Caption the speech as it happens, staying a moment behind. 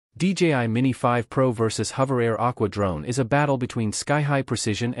DJI Mini 5 Pro vs HoverAir Aqua Drone is a battle between sky-high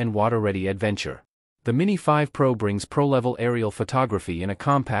precision and water-ready adventure. The Mini 5 Pro brings pro-level aerial photography in a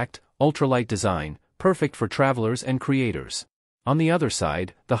compact, ultralight design, perfect for travelers and creators. On the other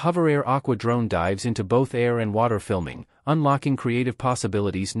side, the HoverAir Aqua Drone dives into both air and water filming, unlocking creative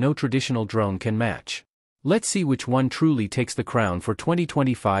possibilities no traditional drone can match. Let's see which one truly takes the crown for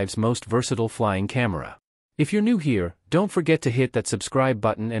 2025's most versatile flying camera. If you're new here, don't forget to hit that subscribe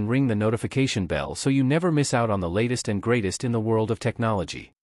button and ring the notification bell so you never miss out on the latest and greatest in the world of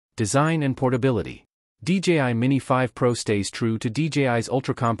technology. Design and portability. DJI Mini 5 Pro stays true to DJI's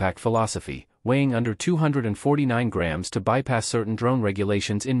ultra-compact philosophy, weighing under 249 grams to bypass certain drone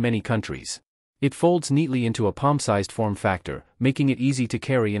regulations in many countries. It folds neatly into a palm-sized form factor, making it easy to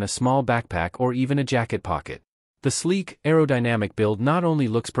carry in a small backpack or even a jacket pocket. The sleek, aerodynamic build not only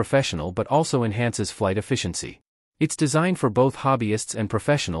looks professional but also enhances flight efficiency. It's designed for both hobbyists and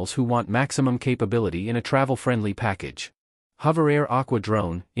professionals who want maximum capability in a travel-friendly package. HoverAir Aqua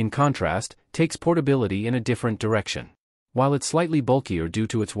Drone, in contrast, takes portability in a different direction. While it's slightly bulkier due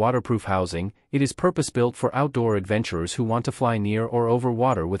to its waterproof housing, it is purpose-built for outdoor adventurers who want to fly near or over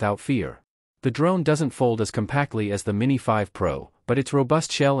water without fear. The drone doesn't fold as compactly as the Mini 5 Pro, but its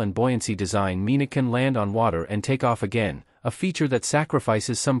robust shell and buoyancy design mean it can land on water and take off again, a feature that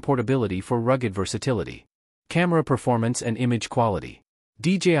sacrifices some portability for rugged versatility. Camera performance and image quality.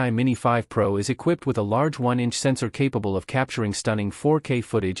 DJI Mini 5 Pro is equipped with a large 1-inch sensor capable of capturing stunning 4K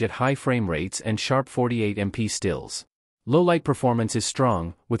footage at high frame rates and sharp 48MP stills. Low-light performance is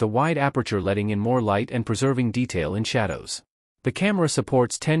strong, with a wide aperture letting in more light and preserving detail in shadows. The camera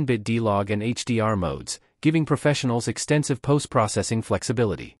supports 10-bit D-Log and HDR modes, giving professionals extensive post-processing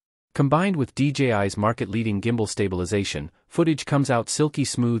flexibility. Combined with DJI's market-leading gimbal stabilization, footage comes out silky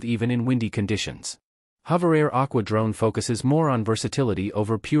smooth even in windy conditions. HoverAir Aqua Drone focuses more on versatility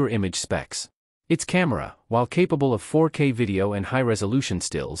over pure image specs. Its camera, while capable of 4K video and high-resolution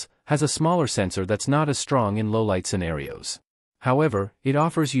stills, has a smaller sensor that's not as strong in low-light scenarios. However, it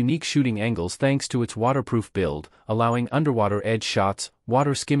offers unique shooting angles thanks to its waterproof build, allowing underwater edge shots,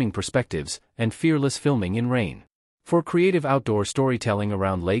 water skimming perspectives, and fearless filming in rain. For creative outdoor storytelling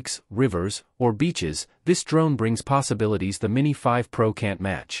around lakes, rivers, or beaches, this drone brings possibilities the Mini 5 Pro can't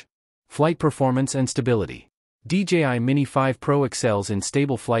match. Flight performance and stability. DJI Mini 5 Pro excels in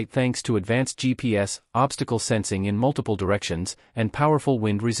stable flight thanks to advanced GPS, obstacle sensing in multiple directions, and powerful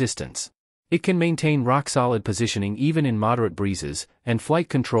wind resistance. It can maintain rock-solid positioning even in moderate breezes, and flight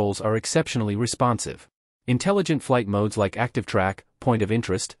controls are exceptionally responsive. Intelligent flight modes like Active Track, Point of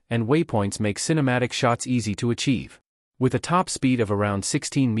Interest, and Waypoints make cinematic shots easy to achieve. With a top speed of around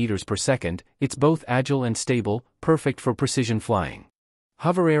 16 meters per second, it's both agile and stable, perfect for precision flying.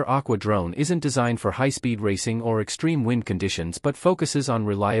 HoverAir Aqua Drone isn't designed for high-speed racing or extreme wind conditions but focuses on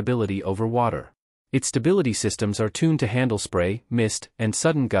reliability over water. Its stability systems are tuned to handle spray, mist, and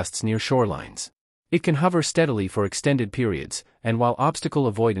sudden gusts near shorelines. It can hover steadily for extended periods, and while obstacle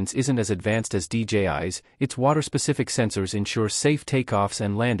avoidance isn't as advanced as DJI's, its water-specific sensors ensure safe takeoffs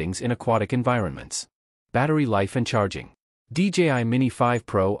and landings in aquatic environments. Battery life and charging. DJI Mini 5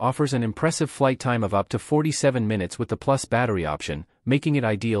 Pro offers an impressive flight time of up to 47 minutes with the Plus battery option, making it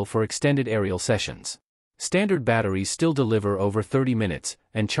ideal for extended aerial sessions. Standard batteries still deliver over 30 minutes,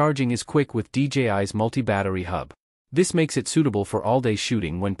 and charging is quick with DJI's multi-battery hub. This makes it suitable for all-day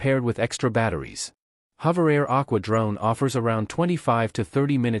shooting when paired with extra batteries. HoverAir Aqua Drone offers around 25 to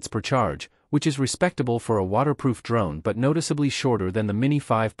 30 minutes per charge, which is respectable for a waterproof drone but noticeably shorter than the Mini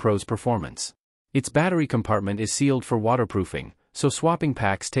 5 Pro's performance. Its battery compartment is sealed for waterproofing, so swapping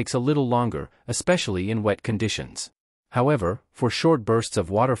packs takes a little longer, especially in wet conditions. However, for short bursts of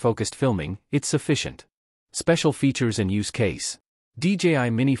water-focused filming, it's sufficient. Special features and use case. DJI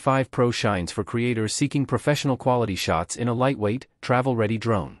Mini 5 Pro shines for creators seeking professional quality shots in a lightweight, travel-ready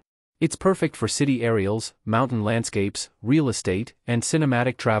drone. It's perfect for city aerials, mountain landscapes, real estate, and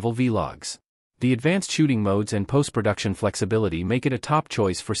cinematic travel vlogs. The advanced shooting modes and post-production flexibility make it a top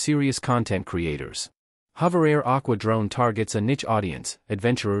choice for serious content creators. HoverAir Aqua Drone targets a niche audience: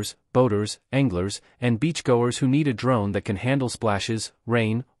 adventurers, boaters, anglers, and beachgoers who need a drone that can handle splashes,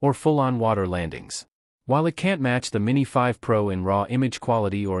 rain, or full-on water landings. While it can't match the Mini 5 Pro in raw image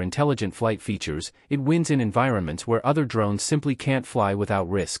quality or intelligent flight features, it wins in environments where other drones simply can't fly without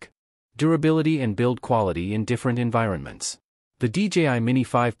risk. Durability and build quality in different environments. The DJI Mini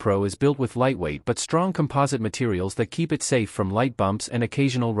 5 Pro is built with lightweight but strong composite materials that keep it safe from light bumps and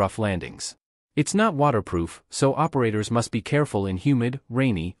occasional rough landings. It's not waterproof, so operators must be careful in humid,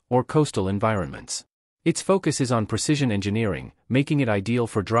 rainy, or coastal environments. Its focus is on precision engineering, making it ideal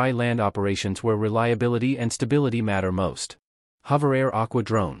for dry land operations where reliability and stability matter most. HoverAir Aqua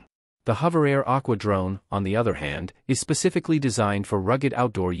Drone. The HoverAir Aqua Drone, on the other hand, is specifically designed for rugged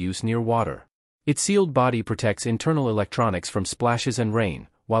outdoor use near water. Its sealed body protects internal electronics from splashes and rain,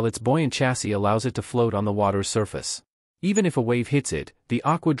 while its buoyant chassis allows it to float on the water's surface. Even if a wave hits it, the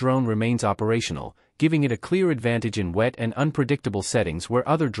Aqua Drone remains operational, giving it a clear advantage in wet and unpredictable settings where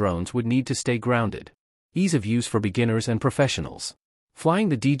other drones would need to stay grounded. Ease of use for beginners and professionals. Flying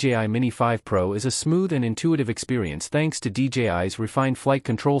the DJI Mini 5 Pro is a smooth and intuitive experience thanks to DJI's refined flight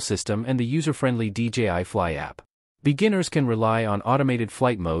control system and the user-friendly DJI Fly app. Beginners can rely on automated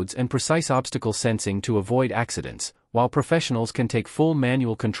flight modes and precise obstacle sensing to avoid accidents, while professionals can take full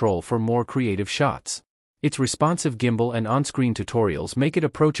manual control for more creative shots. Its responsive gimbal and on-screen tutorials make it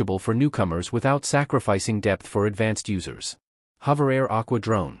approachable for newcomers without sacrificing depth for advanced users. HoverAir Aqua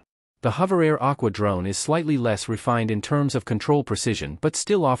Drone. The HoverAir Aqua Drone is slightly less refined in terms of control precision but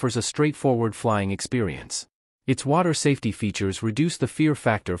still offers a straightforward flying experience. Its water safety features reduce the fear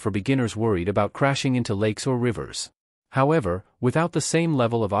factor for beginners worried about crashing into lakes or rivers. However, without the same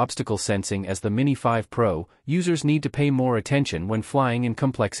level of obstacle sensing as the Mini 5 Pro, users need to pay more attention when flying in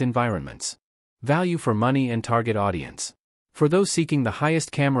complex environments. Value for money and target audience. For those seeking the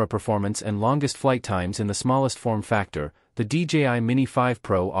highest camera performance and longest flight times in the smallest form factor, the DJI Mini 5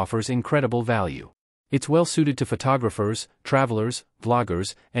 Pro offers incredible value. It's well suited to photographers, travelers,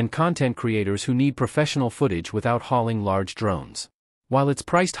 vloggers, and content creators who need professional footage without hauling large drones. While it's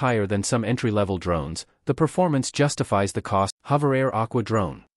priced higher than some entry-level drones, the performance justifies the cost. HoverAir Aqua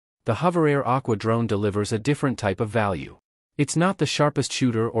Drone. The HoverAir Aqua Drone delivers a different type of value. It's not the sharpest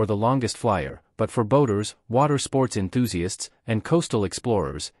shooter or the longest flyer, but for boaters, water sports enthusiasts, and coastal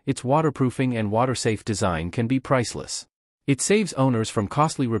explorers, its waterproofing and water-safe design can be priceless. It saves owners from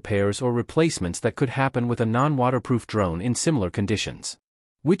costly repairs or replacements that could happen with a non-waterproof drone in similar conditions.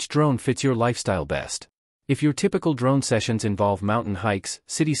 Which drone fits your lifestyle best? If your typical drone sessions involve mountain hikes,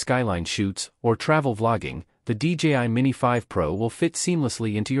 city skyline shoots, or travel vlogging, the DJI Mini 5 Pro will fit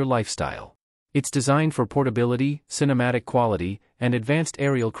seamlessly into your lifestyle. It's designed for portability, cinematic quality, and advanced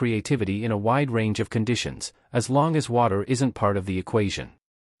aerial creativity in a wide range of conditions, as long as water isn't part of the equation.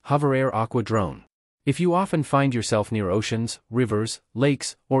 HoverAir Aqua Drone. If you often find yourself near oceans, rivers,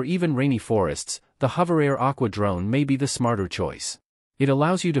 lakes, or even rainy forests, the HoverAir Aqua Drone may be the smarter choice. It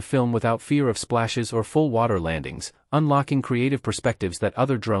allows you to film without fear of splashes or full water landings, unlocking creative perspectives that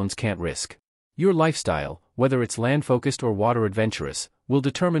other drones can't risk. Your lifestyle, whether it's land-focused or water-adventurous, will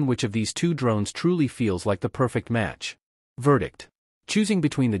determine which of these two drones truly feels like the perfect match. Verdict. Choosing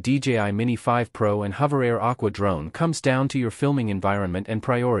between the DJI Mini 5 Pro and HoverAir Aqua Drone comes down to your filming environment and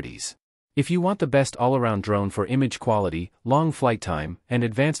priorities. If you want the best all-around drone for image quality, long flight time, and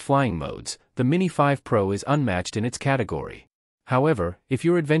advanced flying modes, the Mini 5 Pro is unmatched in its category. However, if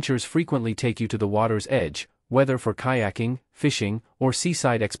your adventures frequently take you to the water's edge, whether for kayaking, fishing, or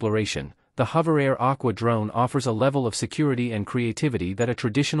seaside exploration, the HoverAir Aqua Drone offers a level of security and creativity that a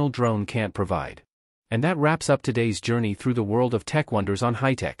traditional drone can't provide. And that wraps up today's journey through the world of tech wonders on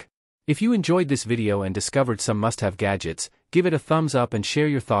high-tech. If you enjoyed this video and discovered some must-have gadgets, give it a thumbs up and share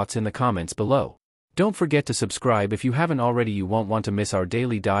your thoughts in the comments below. Don't forget to subscribe if you haven't already. You won't want to miss our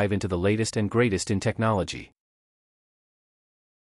daily dive into the latest and greatest in technology.